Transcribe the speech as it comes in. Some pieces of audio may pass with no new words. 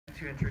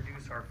to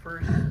introduce our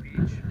first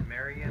speech,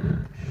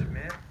 Marion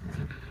Schmidt.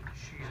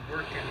 She's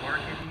worked in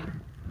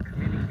marketing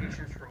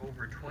communications for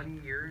over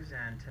 20 years,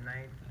 and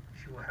tonight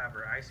she will have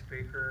her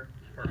icebreaker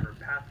for her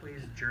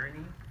Pathways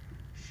journey.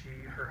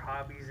 Her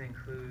hobbies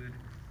include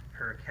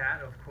her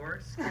cat, of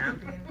course,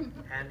 camping,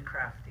 and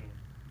crafting.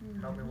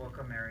 Help me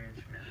welcome Marion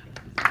Schmidt.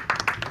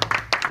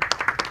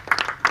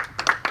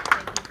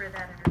 Thank you for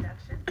that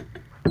introduction.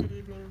 Good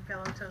evening,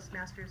 fellow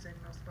Toastmasters and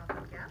most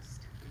welcome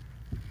guests.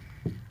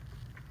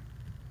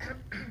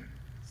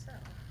 So,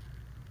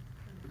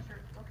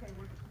 okay,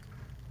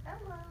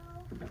 hello,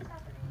 what's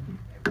happening?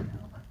 There we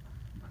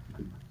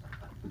go.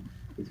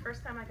 It's the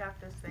first time I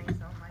got this thing,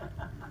 so I'm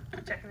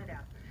like checking it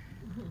out.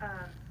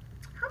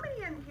 How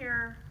many in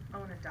here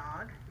own a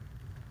dog?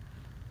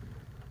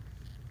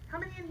 How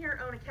many in here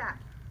own a cat?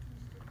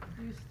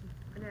 I'm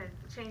going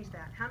to change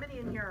that. How many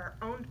in here are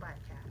owned by a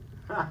cat?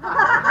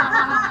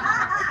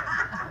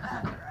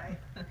 Right.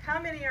 How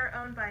many are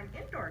owned by an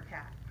indoor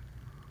cat?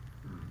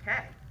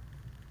 Okay.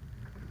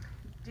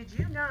 Did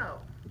you know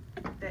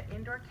that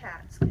indoor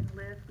cats can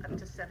live up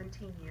to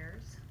 17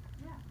 years?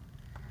 Yeah.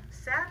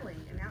 Sadly,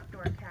 an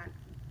outdoor cat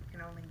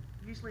can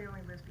usually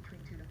only lives between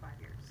 2 to 5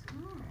 years.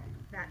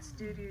 That's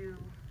due to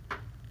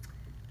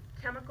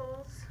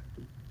chemicals,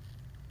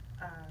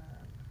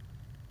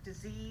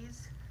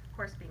 disease, of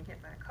course being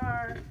hit by a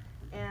car,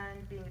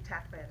 and being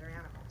attacked by other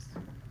animals.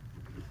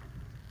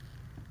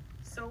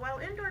 So while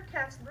indoor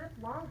cats live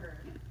longer,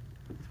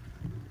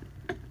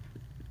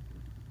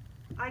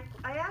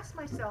 I asked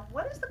myself,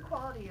 what is the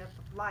quality of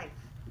life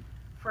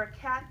for a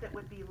cat that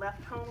would be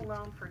left home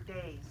alone for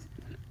days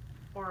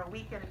or a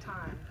week at a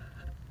time?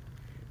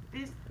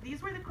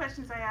 These were the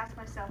questions I asked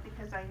myself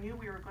because I knew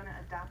we were going to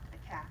adopt a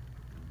cat.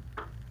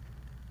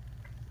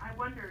 I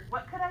wondered,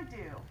 what could I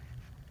do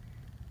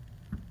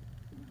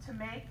to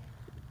make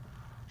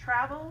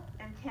travel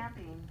and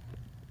camping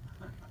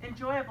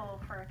enjoyable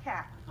for a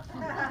cat?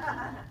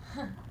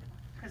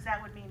 Because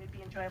that would mean it'd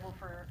be enjoyable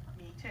for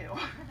me too.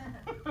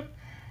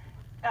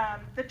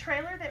 The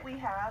trailer that we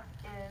have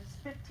is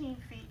 15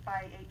 feet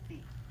by 8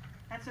 feet.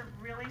 That's a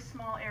really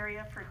small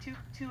area for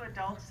two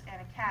adults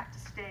and a cat to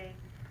stay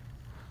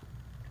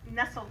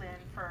nestled in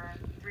for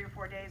 3 or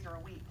 4 days or a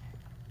week.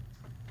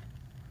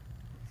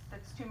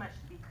 That's too much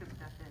to be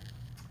cooped up in.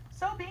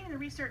 So being the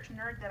research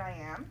nerd that I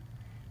am,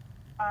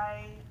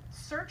 I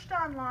searched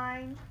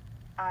online.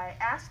 I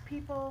asked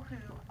people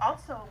who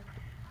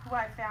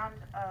I found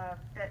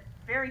that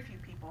very few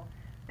people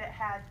that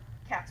had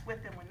cats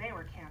with them when they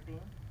were camping.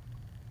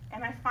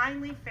 And I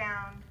finally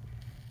found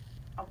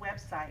a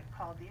website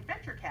called the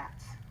Adventure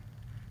Cats.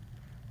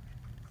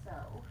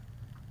 So,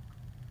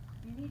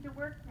 you need to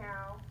work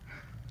now.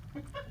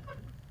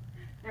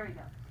 There we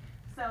go.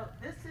 So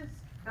this is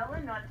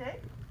Bella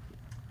Notte,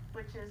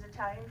 which is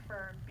Italian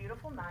for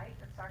beautiful night.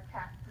 It's our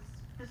cat.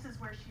 This is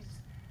where she's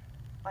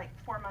like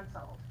 4 months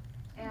old.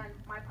 And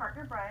my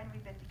partner Brian,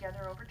 we've been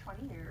together over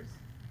 20 years.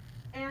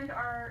 And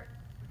our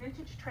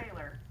vintage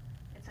trailer,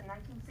 it's a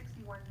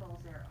 1961 Bull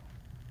Zero.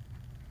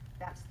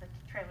 That's the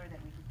trailer that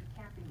we would be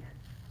camping in.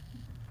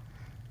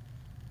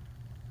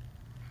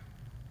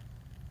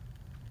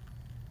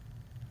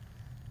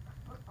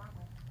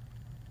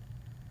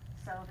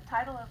 So the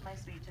title of my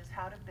speech is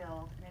How to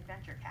Build an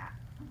Adventure Cat.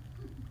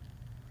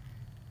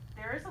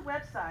 There is a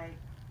website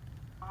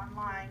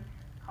online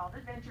called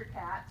Adventure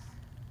Cats,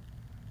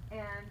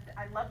 and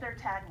I love their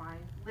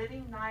tagline,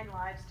 living 9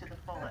 lives to the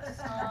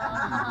fullest.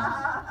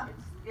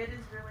 It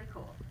is really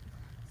cool.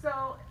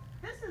 So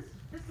this is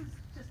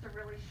just a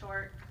really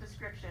short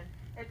description.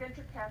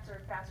 Adventure cats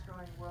are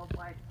fast-growing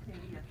worldwide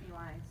community of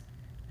felines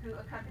who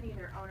accompany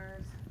their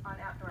owners on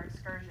outdoor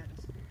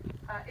excursions.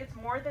 It's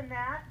more than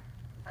that.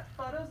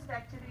 Photos of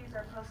activities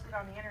are posted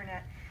on the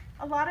internet.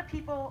 A lot of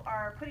people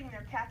are putting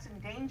their cats in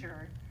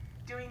danger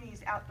doing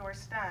these outdoor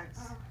stunts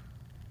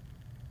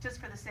just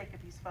for the sake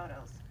of these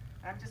photos.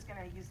 I'm just going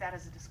to use that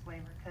as a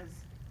disclaimer because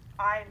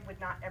I would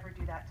not ever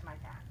do that to my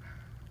cat.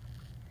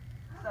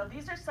 So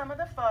these are some of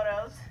the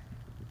photos.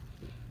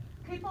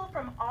 People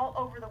from all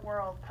over the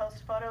world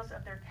post photos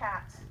of their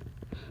cats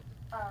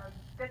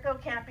that go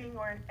camping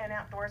and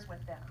outdoors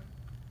with them.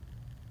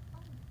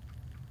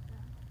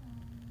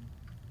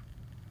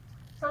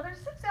 So there's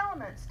 6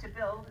 elements to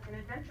build an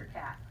adventure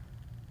cat.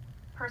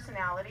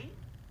 Personality,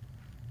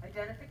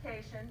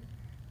 identification,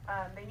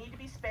 they need to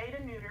be spayed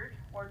and neutered,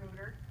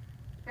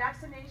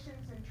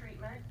 vaccinations and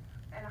treatment,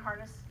 and a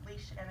harness,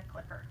 leash, and a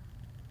clicker.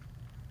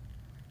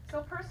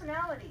 So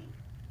personality,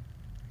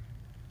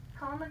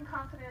 calm and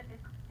confident,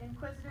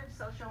 inquisitive,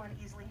 social, and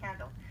easily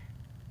handled.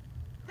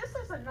 This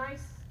is a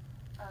nice,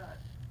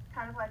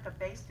 kind of like a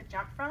base to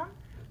jump from.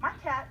 My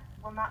cat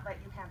will not let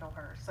you handle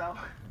her, so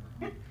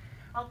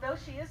although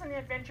she is an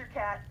adventure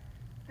cat,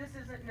 this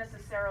isn't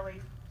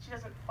necessarily, she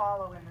doesn't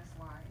follow in this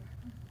line.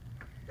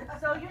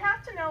 So you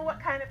have to know what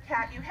kind of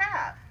cat you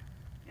have.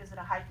 Is it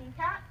a hiking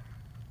cat?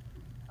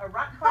 A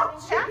rock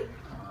climbing cat?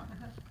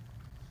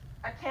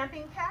 A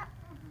camping cat?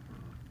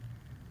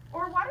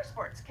 Or a water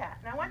sports cat?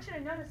 Now I want you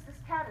to notice this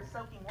cat is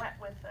soaking wet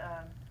with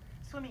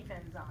swimming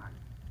fins on.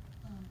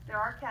 There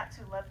are cats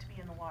who love to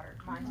be in the water.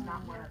 Mine's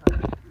not one of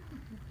them.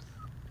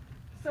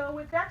 So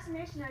with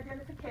vaccination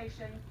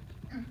identification,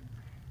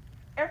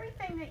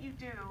 everything that you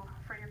do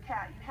for your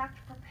cat, you have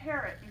to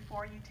prepare it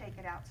before you take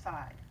it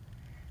outside.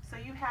 So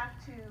you have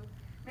to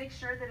make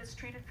sure that it's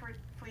treated for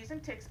fleas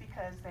and ticks,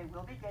 because they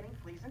will be getting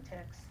fleas and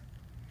ticks.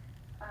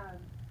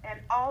 And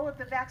all of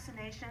the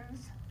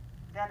vaccinations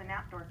that an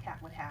outdoor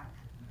cat would have.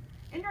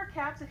 Indoor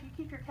cats, if you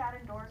keep your cat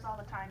indoors all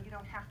the time, you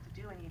don't have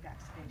to do any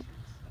vaccinations.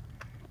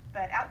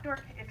 But outdoor,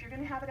 if you're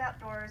going to have it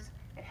outdoors,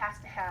 it has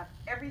to have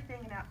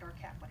everything an outdoor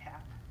cat would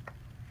have.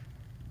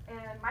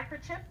 And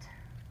microchipped,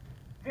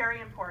 very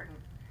important.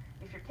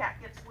 If your cat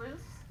gets loose,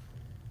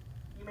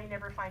 you may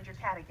never find your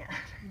cat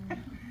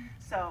again.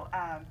 So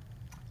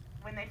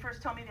when they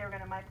first told me they were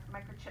going to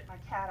microchip my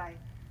cat,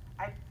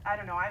 I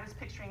don't know, I was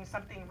picturing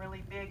something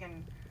really big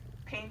and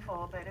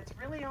painful, but it's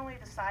really only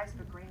the size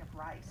of a grain of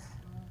rice.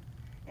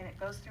 And it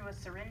goes through a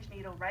syringe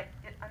needle right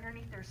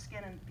underneath their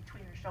skin and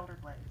between their shoulder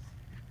blades.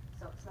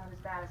 So it's not as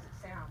bad as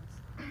it sounds.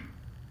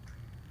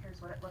 Here's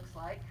what it looks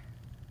like.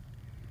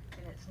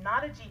 And it's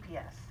not a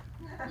GPS.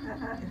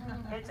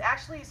 It's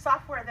actually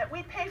software that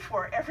we pay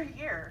for every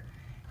year.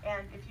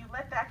 And if you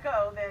let that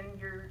go, then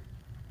your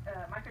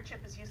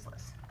microchip is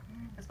useless.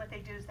 Because what they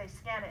do is they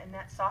scan it, and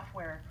that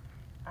software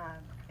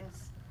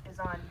is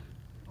on,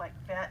 like,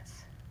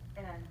 vets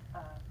and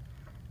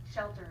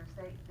shelters.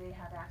 They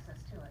have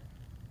access to it.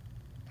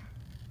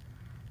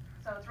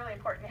 So it's really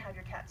important to have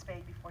your cat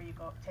spayed before you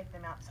go take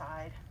them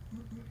outside.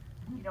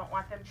 You don't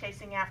want them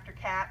chasing after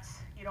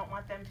cats. You don't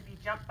want them to be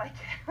jumped by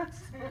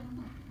cats.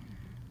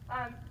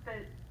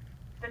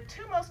 The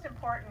two most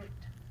important,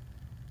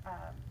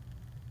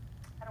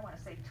 I don't want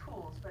to say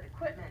tools, but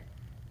equipment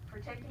for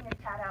taking a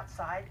cat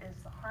outside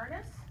is the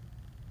harness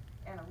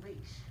and a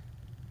leash.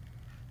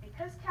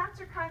 Because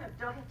cats are kind of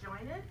double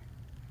jointed,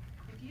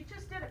 if you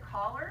just did a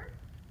collar,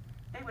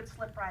 they would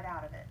slip right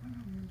out of it.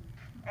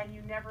 And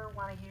you never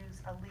want to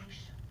use a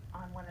leash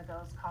on one of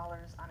those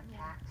collars on a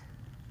cat.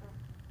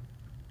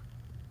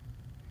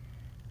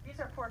 These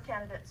are poor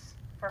candidates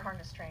for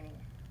harness training.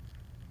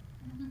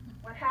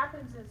 What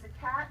happens is the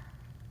cat,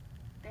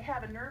 they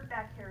have a nerve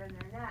back here in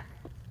their neck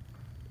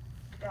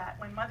that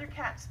when mother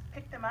cats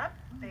pick them up,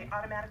 they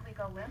automatically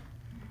go limp.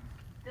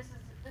 This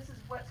is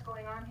what's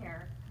going on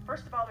here.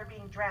 First of all, they're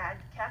being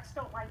dragged. Cats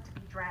don't like to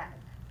be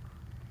dragged.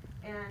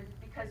 And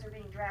because they're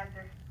being dragged,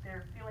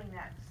 they're feeling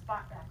that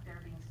spot back there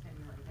being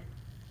stimulated.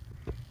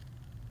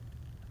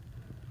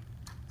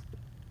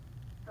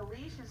 The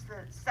leash is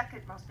the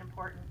second most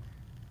important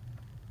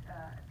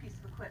piece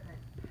of equipment.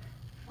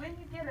 When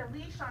you get a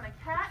leash on a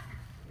cat,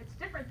 it's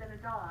different than a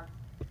dog.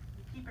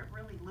 You keep it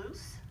really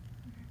loose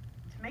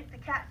to make the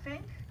cat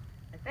think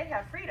that they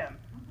have freedom.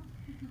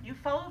 You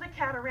follow the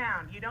cat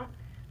around. You don't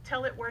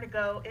tell it where to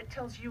go, it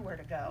tells you where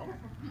to go.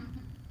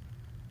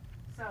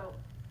 So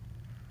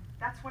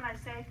that's when I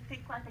say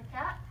think like a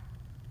cat.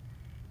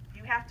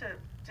 You have to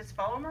just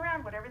follow them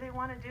around, whatever they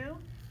want to do.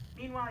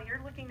 Meanwhile,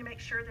 you're looking to make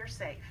sure they're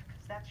safe,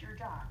 because that's your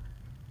job.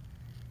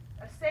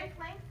 A safe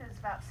length is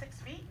about 6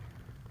 feet.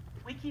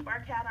 We keep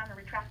our cat on a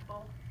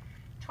retractable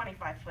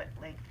 25-foot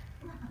length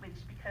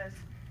leash because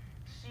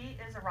she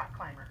is a rock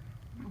climber.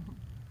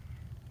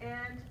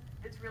 And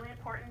it's really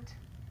important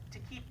to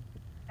keep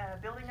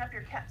building up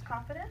your cat's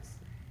confidence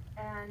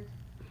and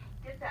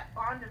get that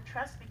bond of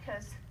trust,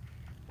 because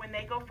when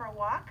they go for a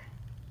walk,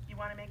 you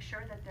want to make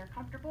sure that they're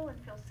comfortable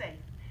and feel safe.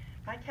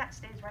 My cat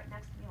stays right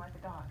next to me like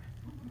a dog.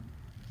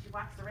 She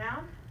walks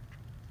around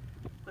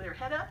with her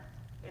head up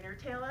and her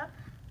tail up,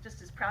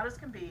 just as proud as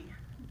can be.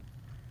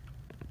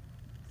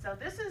 So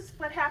this is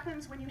what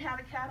happens when you have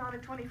a cat on a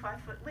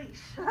 25-foot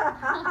leash.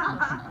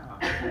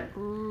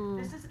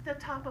 This is at the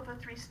top of a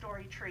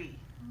 3-story tree.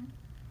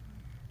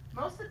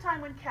 Most of the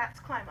time when cats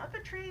climb up a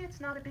tree, it's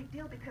not a big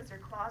deal because their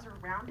claws are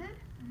rounded.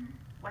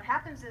 What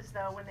happens is,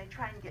 though, when they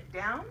try and get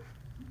down,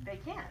 they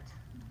can't,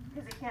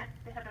 because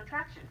they have no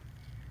traction.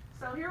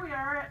 So here we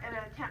are at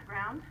a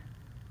campground,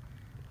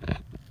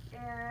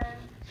 and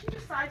she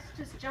decides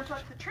to just jump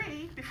up the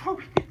tree before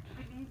we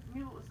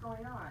knew what was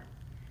going on.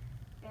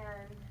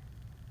 And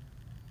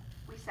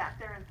we sat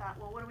there and thought,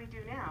 well, what do we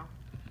do now?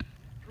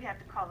 Do we have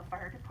to call the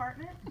fire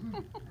department?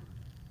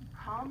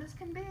 Calm as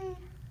can be.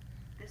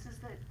 This is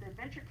the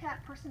adventure cat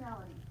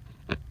personality.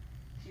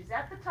 She's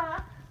at the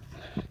top.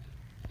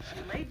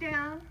 She laid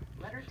down,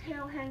 let her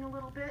tail hang a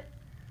little bit,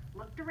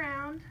 looked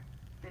around,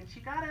 then she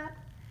got up,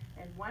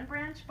 and one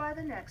branch by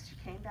the next, she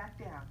came back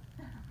down.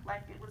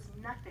 Like it was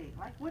nothing.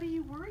 Like, what are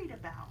you worried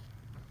about?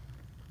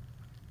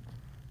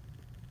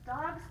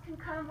 Dogs can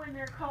come when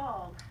they're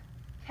called.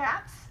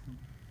 Cats,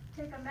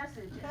 take a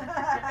message and get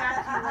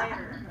back to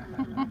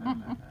you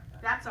later.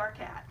 That's our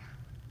cat.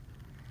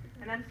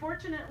 And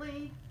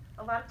unfortunately,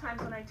 a lot of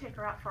times when I take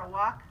her out for a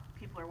walk,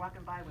 people are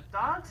walking by with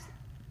dogs,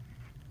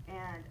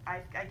 and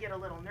I get a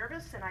little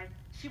nervous, and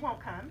she won't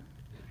come.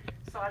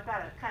 So I've got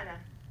to kind of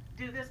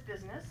do this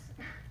business,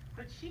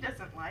 which she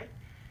doesn't like.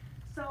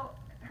 So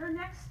her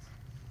next,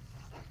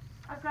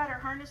 I've got her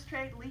harness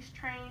trained, leash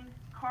trained,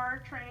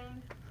 car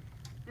trained.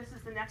 This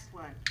is the next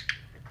one,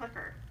 the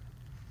clicker.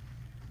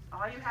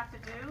 all you have to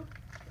do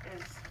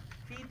is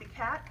feed the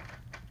cat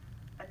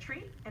a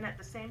treat and at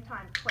the same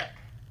time click.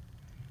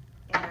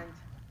 And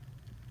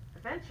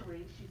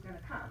eventually she's going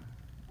to come.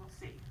 We'll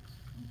see.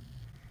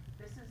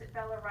 This is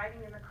Bella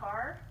riding in the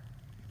car.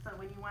 So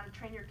when you want to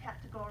train your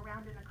cat to go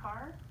around in a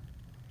car,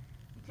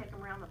 you take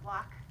them around the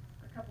block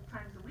a couple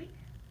times a week.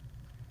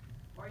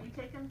 Or you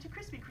take them to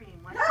Krispy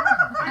Kreme, like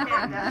my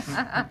man does.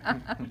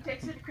 He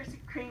takes her to Krispy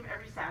Kreme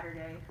every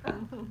Saturday.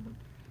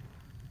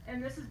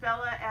 And this is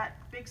Bella at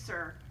Big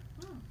Sur.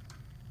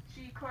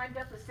 She climbed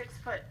up a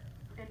 6-foot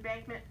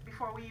embankment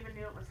before we even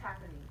knew it was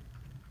happening.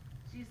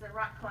 She's a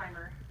rock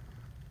climber.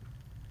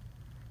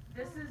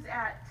 This is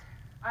at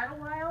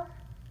Idlewild.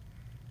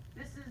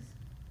 This is,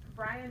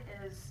 Brian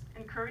is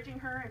encouraging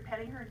her and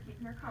petting her and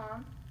keeping her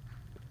calm.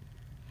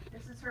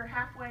 This is her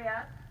halfway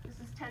up. This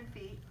is 10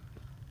 feet.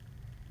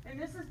 And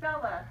this is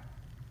Bella,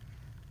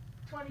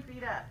 20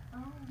 feet up.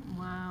 Oh.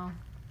 Wow.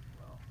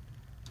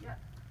 Yep.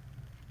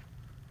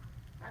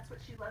 That's what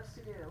she loves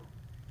to do.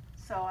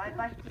 So I'd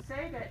like to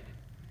say that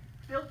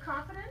build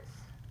confidence,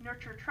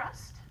 nurture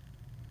trust,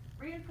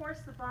 reinforce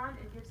the bond,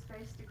 and give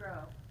space to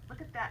grow.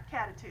 Look at that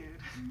catitude.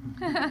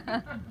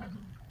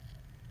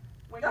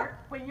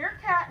 When your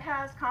cat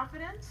has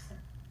confidence,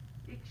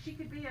 she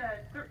could be a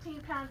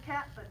 13-pound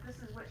cat, but this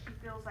is what she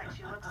feels like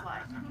she looks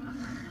like.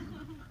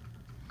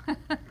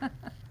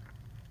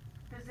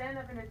 The zen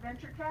of an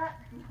adventure cat,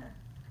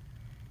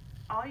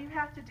 all you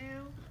have to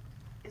do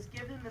is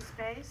give them the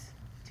space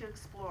to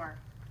explore.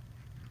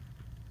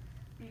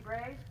 Be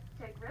brave,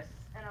 take risks,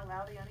 and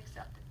allow the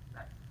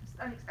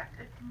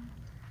unexpected.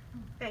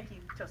 Thank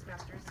you,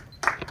 Toastmasters.